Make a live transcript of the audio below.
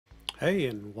Hey,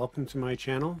 and welcome to my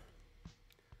channel.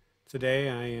 Today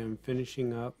I am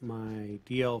finishing up my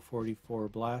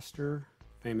DL-44 blaster,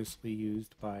 famously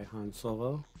used by Han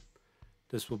Solo.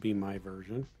 This will be my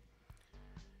version.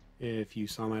 If you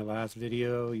saw my last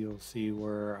video, you'll see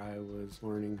where I was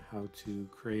learning how to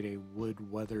create a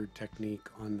wood weathered technique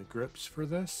on the grips for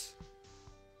this.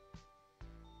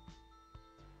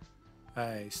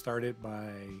 I started by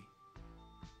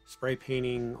spray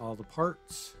painting all the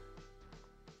parts.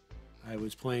 I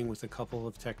was playing with a couple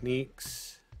of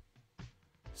techniques,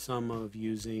 some of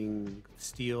using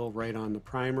steel right on the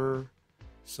primer,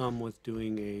 some with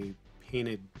doing a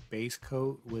painted base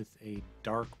coat with a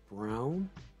dark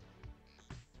brown,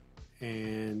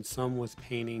 and some with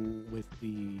painting with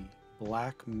the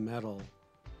black metal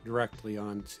directly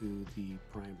onto the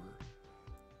primer.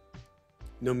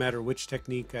 No matter which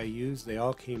technique I used, they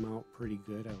all came out pretty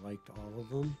good. I liked all of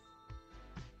them.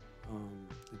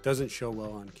 It doesn't show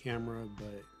well on camera,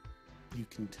 but you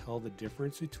can tell the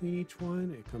difference between each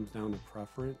one. It comes down to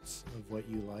preference of what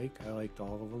you like. I liked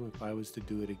all of them. If I was to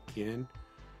do it again,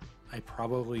 I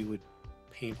probably would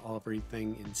paint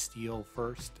everything in steel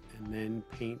first and then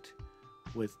paint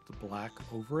with the black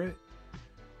over it.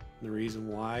 And the reason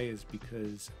why is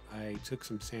because I took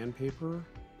some sandpaper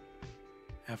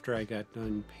after I got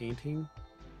done painting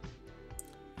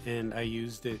and I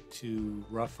used it to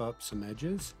rough up some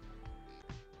edges.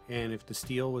 And if the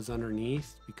steel was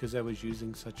underneath, because I was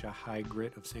using such a high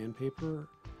grit of sandpaper,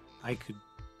 I could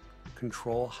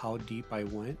control how deep I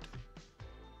went.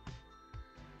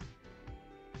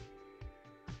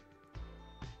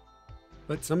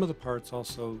 But some of the parts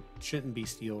also shouldn't be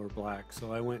steel or black,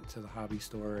 so I went to the hobby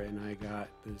store and I got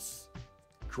this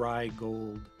dry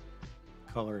gold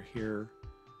color here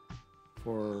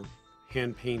for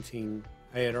hand painting.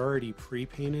 I had already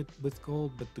pre-painted with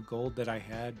gold, but the gold that I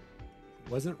had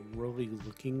wasn't really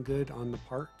looking good on the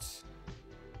parts.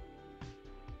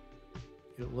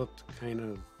 It looked kind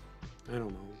of, I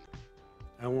don't know,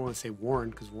 I don't want to say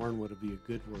worn because worn would be a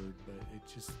good word, but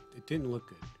it didn't look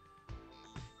good.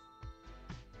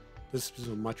 This was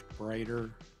a much brighter,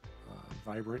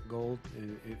 vibrant gold,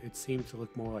 and it seemed to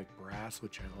look more like brass,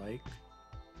 which I like.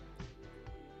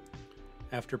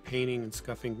 After painting and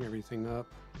scuffing everything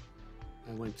up,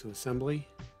 I went to assembly,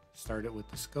 started with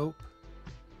the scope.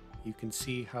 You can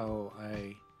see how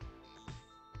I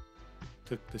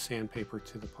took the sandpaper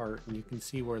to the part, and you can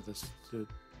see where the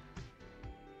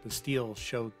steel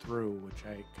showed through, which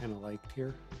I kind of liked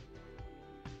here.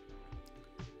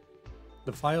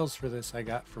 The files for this I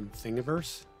got from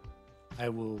Thingiverse. I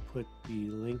will put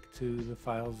the link to the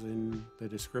files in the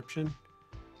description.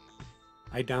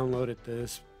 I downloaded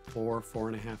this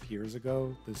 4.5 years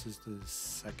ago. This is the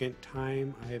second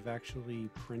time I've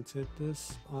actually printed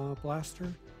this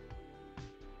blaster.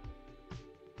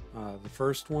 The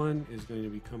first one is going to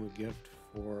become a gift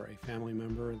for a family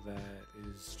member that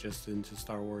is just into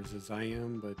Star Wars as I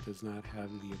am, but does not have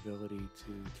the ability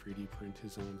to 3D print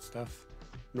his own stuff,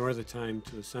 nor the time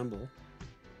to assemble,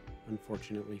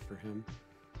 unfortunately for him.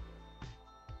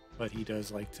 But he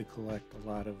does like to collect a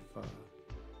lot of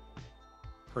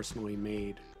personally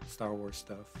made Star Wars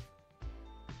stuff.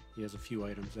 He has a few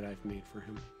items that I've made for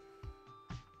him.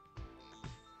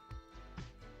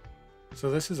 So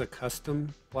this is a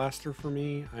custom blaster for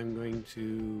me. I'm going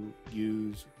to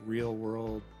use real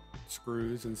world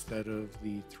screws instead of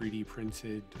the 3D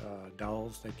printed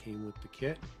dowels that came with the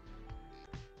kit.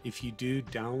 If you do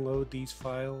download these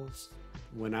files,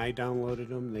 when I downloaded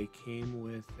them, they came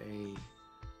with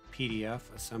a PDF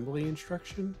assembly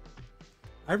instruction.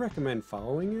 I recommend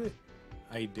following it.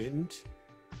 I didn't,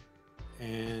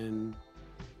 and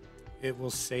it will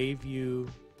save you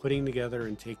putting together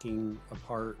and taking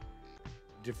apart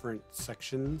different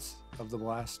sections of the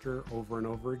blaster over and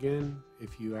over again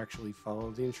if you actually follow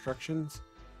the instructions.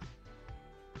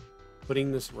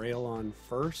 Putting this rail on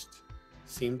first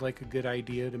seemed like a good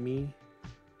idea to me.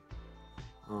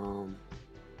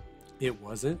 It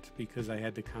wasn't, because I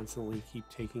had to constantly keep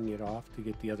taking it off to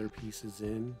get the other pieces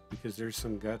in, because there's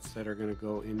some guts that are going to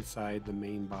go inside the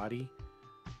main body,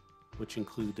 which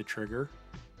include the trigger.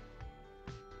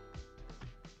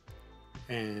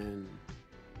 And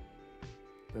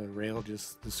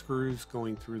the screws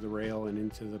going through the rail and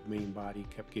into the main body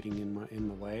kept getting in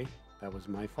the way. That was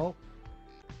my fault.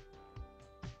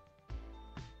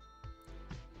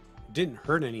 It didn't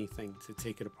hurt anything to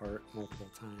take it apart multiple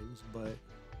times, but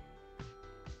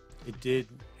it did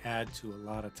add to a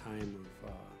lot of time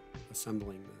of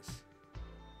assembling this.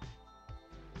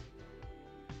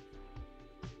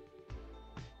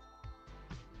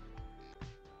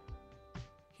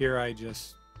 Here I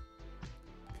just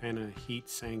kind of heat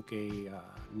sank a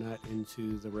nut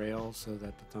into the rail so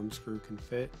that the thumb screw can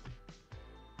fit.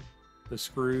 The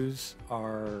screws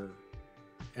are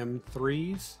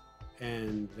M3s,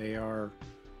 and they are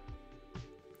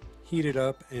heated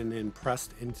up and then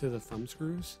pressed into the thumb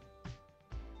screws.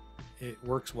 It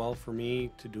works well for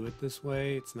me to do it this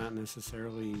way. It's not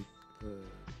necessarily the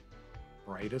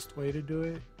brightest way to do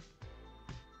it.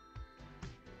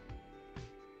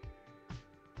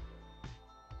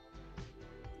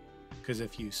 Because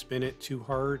if you spin it too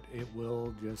hard, it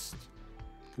will just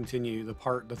continue, the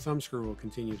thumb screw will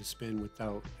continue to spin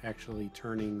without actually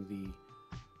turning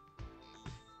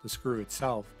the screw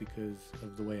itself, because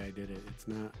of the way I did it.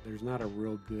 There's not a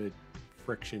real good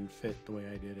friction fit the way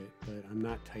I did it, but I'm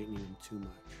not tightening them too much.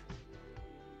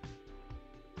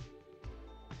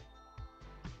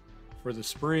 For the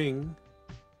spring,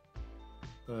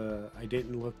 I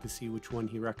didn't look to see which one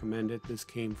he recommended. This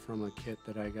came from a kit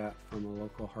that I got from a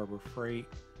local Harbor Freight.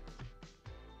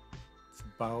 It's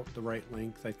about the right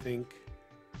length, I think,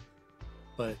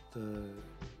 but the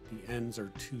ends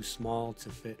are too small to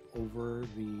fit over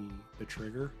the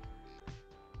trigger.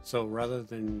 So rather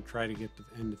than try to get the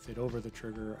end to fit over the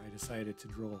trigger, I decided to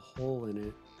drill a hole in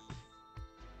it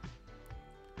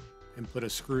and put a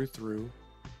screw through,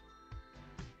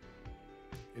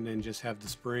 and then just have the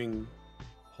spring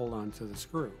hold on to the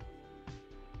screw.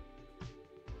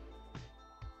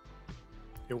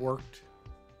 It worked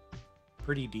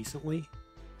pretty decently,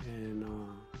 and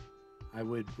I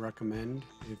would recommend,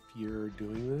 if you're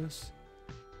doing this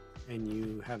and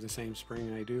you have the same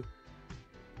spring I do,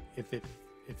 if it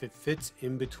fits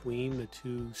in between the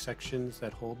two sections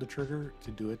that hold the trigger,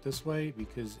 to do it this way,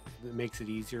 because it makes it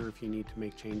easier if you need to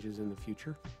make changes in the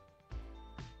future.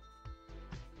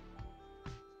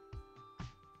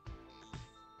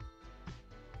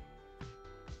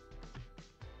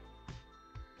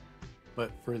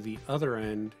 But for the other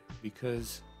end,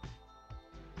 because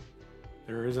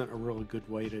there isn't a really good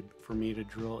way for me to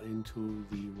drill into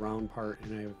the round part,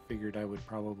 and I figured I would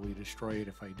probably destroy it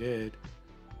if I did,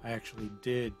 I actually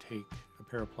did take a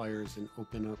pair of pliers and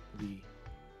open up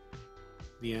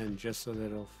the end just so that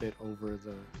it'll fit over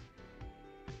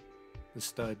the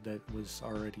stud that was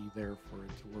already there for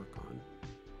it to work on.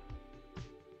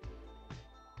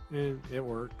 And it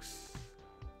works.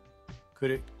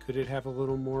 Could it have a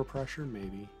little more pressure?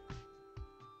 Maybe.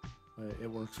 But it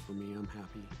works for me. I'm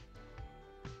happy.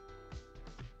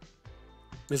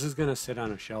 This is going to sit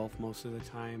on a shelf most of the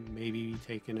time, maybe be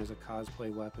taken as a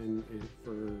cosplay weapon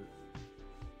for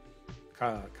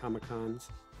Comic-Cons.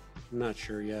 I'm not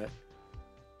sure yet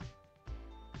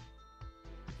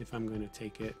if I'm going to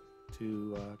take it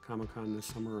to Comic-Con this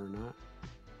summer or not.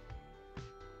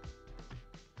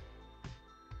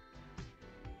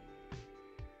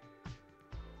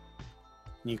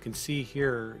 And you can see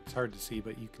here, it's hard to see,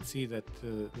 but you can see that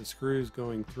the screws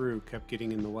going through kept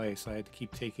getting in the way, so I had to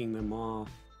keep taking them off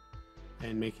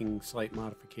and making slight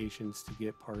modifications to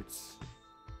get parts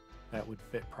that would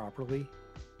fit properly.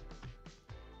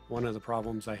 One of the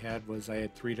problems I had was I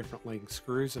had 3 different length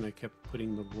screws, and I kept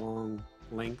putting the wrong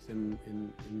length in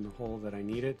the hole that I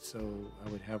needed, so I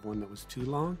would have one that was too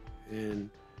long and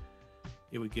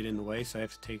it would get in the way, so I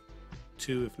have to take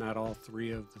 2, if not all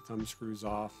 3 of the thumb screws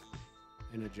off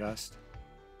and adjust.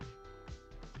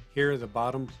 Here the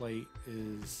bottom plate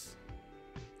is,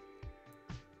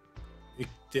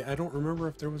 I don't remember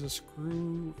if there was a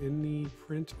screw in the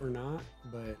print or not,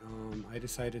 but I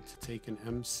decided to take an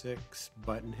M6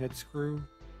 button head screw.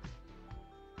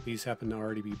 These happen to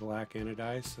already be black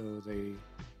anodized, so they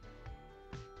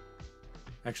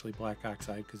actually black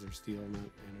oxide because they're steel, not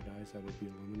anodized. That would be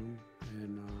aluminum.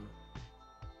 And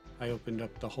I opened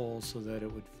up the hole so that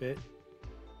it would fit.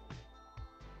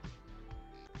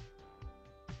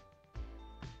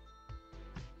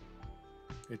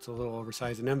 It's a little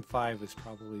oversized. An M5 is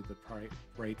probably the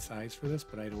right size for this,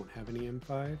 but I don't have any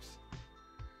M5s.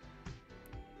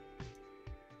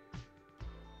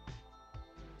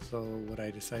 So what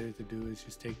I decided to do is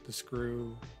just take the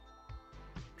screw,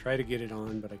 try to get it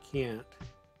on, but I can't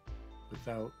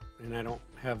without, and I don't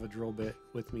have a drill bit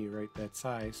with me right that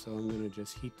size, so I'm going to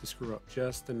just heat the screw up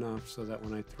just enough so that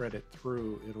when I thread it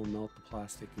through, it'll melt the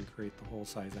plastic and create the hole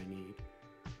size I need.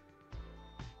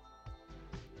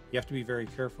 You have to be very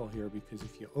careful here, because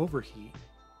if you overheat,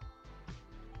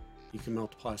 you can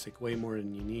melt the plastic way more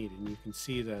than you need, and you can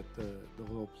see that the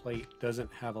little plate doesn't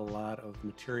have a lot of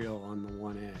material on the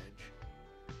one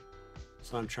edge.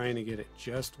 So I'm trying to get it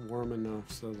just warm enough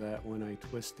so that when I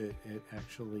twist it, it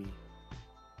actually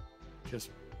just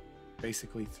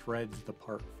basically threads the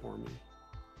part for me.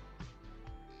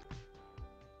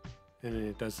 And then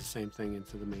it does the same thing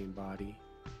into the main body.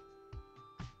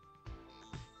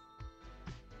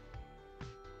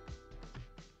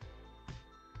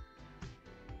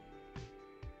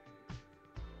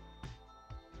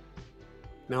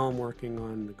 Now I'm working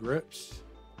on the grips.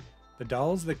 The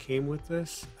dowels that came with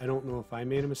this, I don't know if I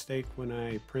made a mistake when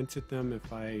I printed them,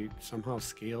 if I somehow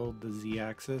scaled the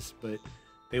Z-axis, but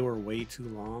they were way too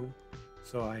long,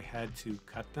 so I had to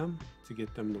cut them to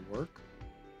get them to work.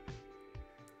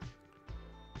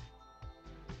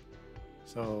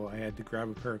 So I had to grab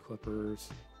a pair of clippers,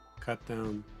 cut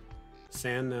them,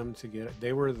 sand them to get it.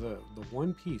 They were the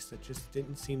one piece that just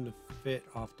didn't seem to fit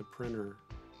off the printer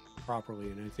properly,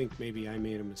 and I think maybe I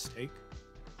made a mistake.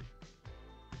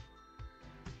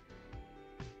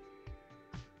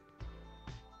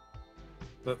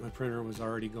 But my printer was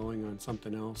already going on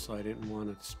something else, so I didn't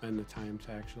want to spend the time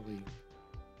to actually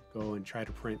go and try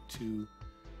to print 2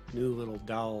 new little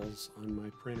dowels on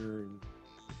my printer and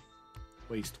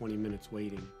waste 20 minutes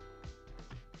waiting.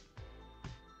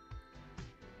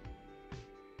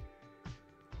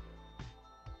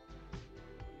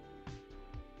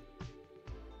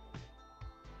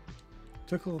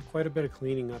 Took quite a bit of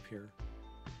cleaning up here.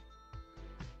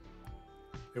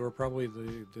 They were probably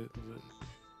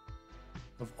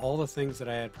of all the things that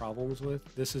I had problems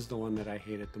with, this is the one that I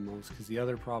hated the most, because the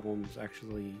other problems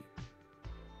actually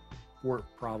weren't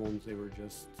problems, they were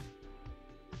just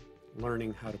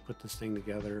learning how to put this thing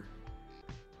together.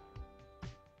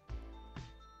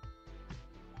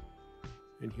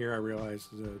 And here I realized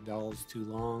the dowel's too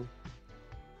long.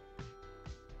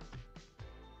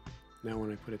 Now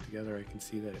when I put it together, I can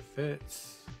see that it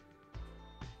fits.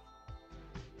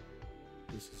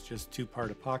 This is just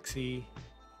 2-part epoxy.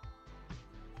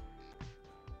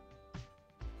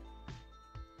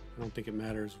 I don't think it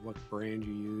matters what brand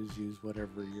you use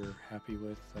whatever you're happy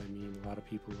with. I mean, a lot of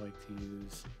people like to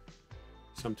use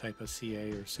some type of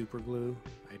CA or super glue.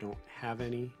 I don't have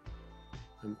any.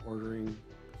 I'm ordering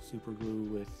super glue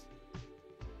with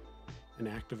an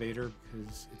activator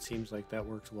because it seems like that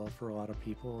works well for a lot of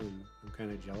people, and I'm kind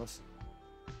of jealous.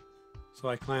 So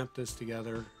I clamp this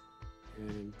together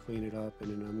and clean it up,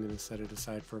 and then I'm going to set it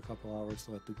aside for a couple hours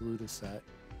to let the glue to set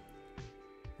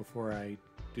before I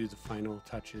do the final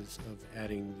touches of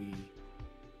adding the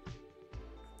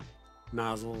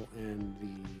nozzle and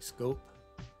the scope.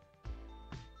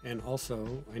 And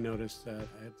also I noticed that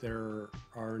there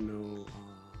are no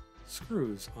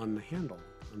screws on the handle.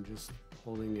 I'm just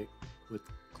holding it with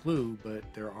glue, but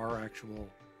there are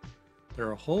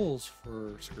holes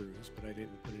for screws, but I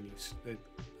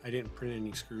didn't print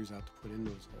any screws out to put in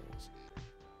those holes.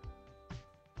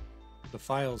 The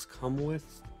files come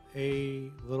with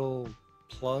a little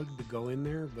plug to go in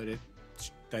there, but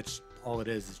that's all it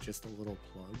is just a little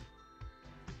plug.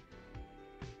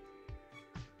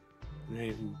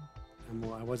 And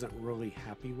I wasn't really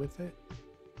happy with it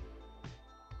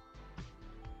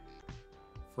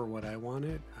for what I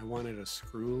wanted. I wanted a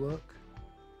screw look.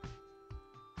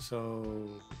 So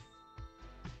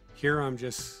here I'm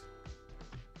just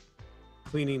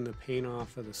cleaning the paint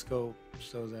off of the scope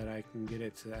so that I can get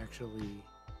it to actually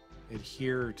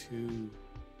adhere to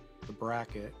the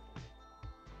bracket.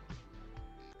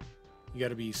 You got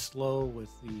to be slow with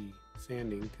the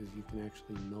sanding because you can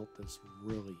actually melt this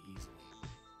really easily.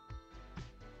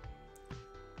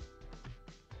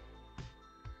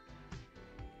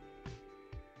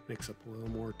 Mix up a little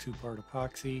more 2-part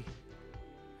epoxy.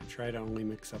 I try to only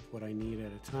mix up what I need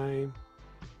at a time.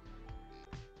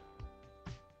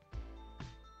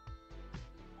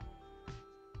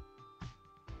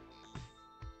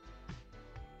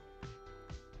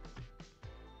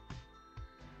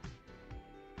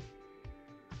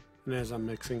 And as I'm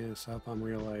mixing this up, I'm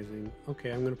realizing,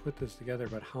 okay, I'm going to put this together,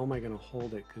 but how am I going to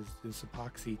hold it? Because this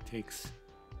epoxy takes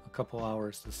a couple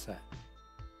hours to set,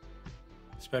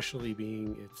 especially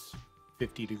being it's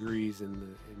 50 degrees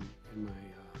in my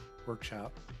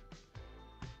workshop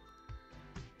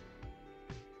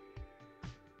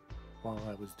while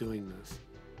I was doing this.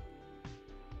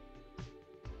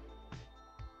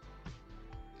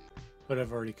 But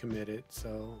I've already committed,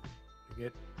 so I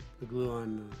get the glue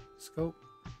on the scope.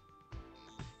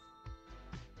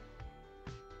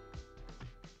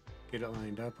 Get it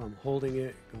lined up. I'm holding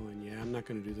it, going, yeah, I'm not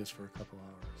going to do this for a couple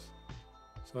hours.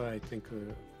 So I think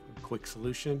a quick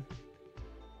solution,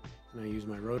 and I use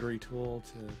my rotary tool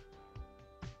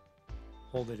to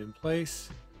hold it in place,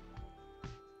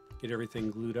 get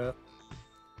everything glued up.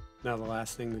 Now the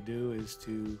last thing to do is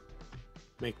to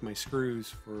make my screws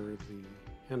for the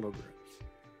handle grips.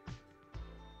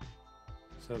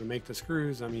 So to make the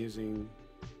screws, I'm using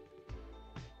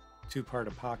 2-part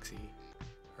epoxy,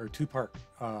 or 2-part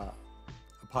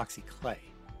epoxy clay.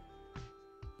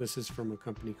 This is from a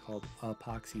company called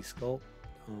Epoxy Sculpt.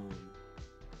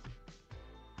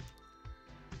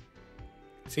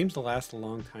 It seems to last a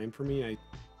long time for me. I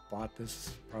bought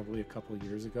this probably a couple of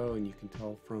years ago, and you can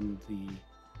tell from the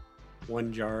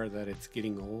one jar that it's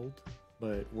getting old,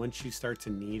 but once you start to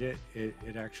knead it,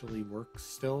 it actually works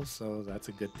still, so that's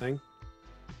a good thing.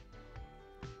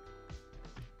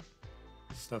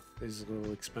 Stuff is a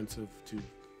little expensive to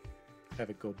have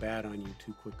it go bad on you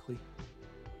too quickly,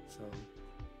 so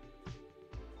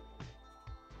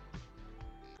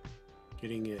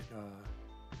getting it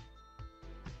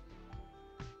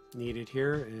kneaded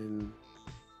here, and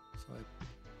so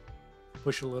I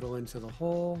push a little into the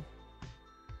hole.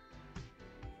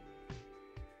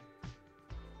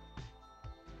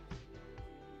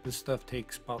 This stuff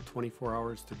takes about 24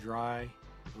 hours to dry.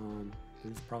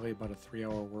 There's probably about a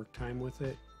 3-hour work time with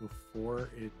it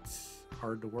before it's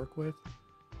hard to work with.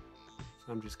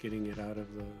 So I'm just getting it out of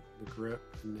the grip,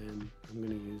 and then I'm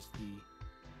going to use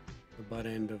the butt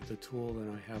end of the tool that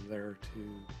I have there to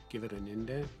give it an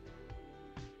indent.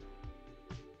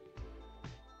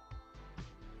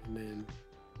 And then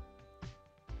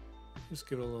just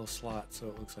give it a little slot so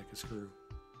it looks like a screw.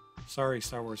 Sorry,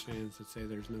 Star Wars fans that say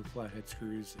there's no flathead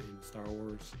screws in Star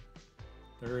Wars.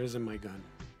 There is in my gun.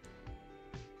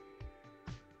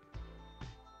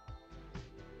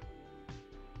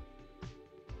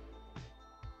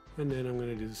 And then I'm going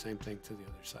to do the same thing to the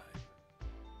other side.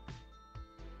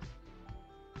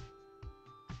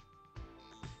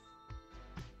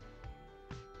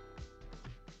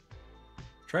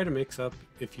 Try to mix up,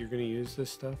 if you're going to use this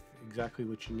stuff, exactly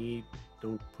what you need.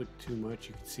 Don't put too much.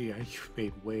 You can see I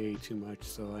made way too much,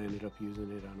 so I ended up using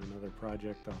it on another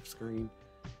project off screen.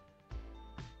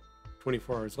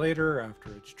 24 hours later,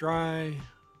 after it's dry,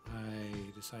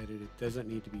 I decided it doesn't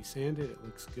need to be sanded. It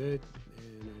looks good,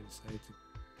 and I decided to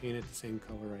paint it the same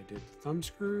color I did the thumb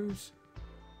screws.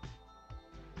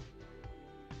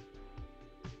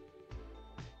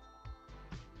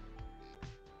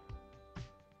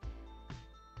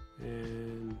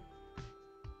 And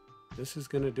this is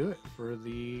going to do it for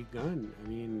the gun. I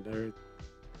mean,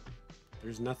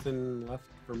 there's nothing left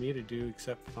for me to do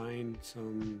except find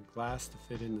some glass to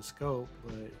fit in the scope,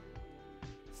 but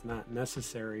it's not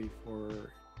necessary for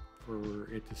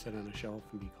it to sit on a shelf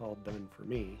and be called done for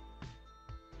me.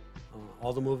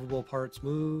 All the movable parts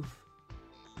move.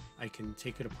 I can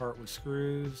take it apart with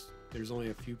screws. There's only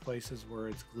a few places where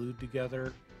it's glued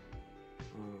together.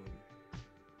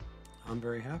 I'm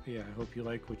very happy. I hope you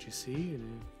like what you see,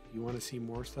 and if you want to see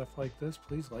more stuff like this,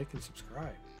 please like and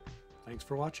subscribe. Thanks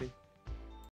for watching.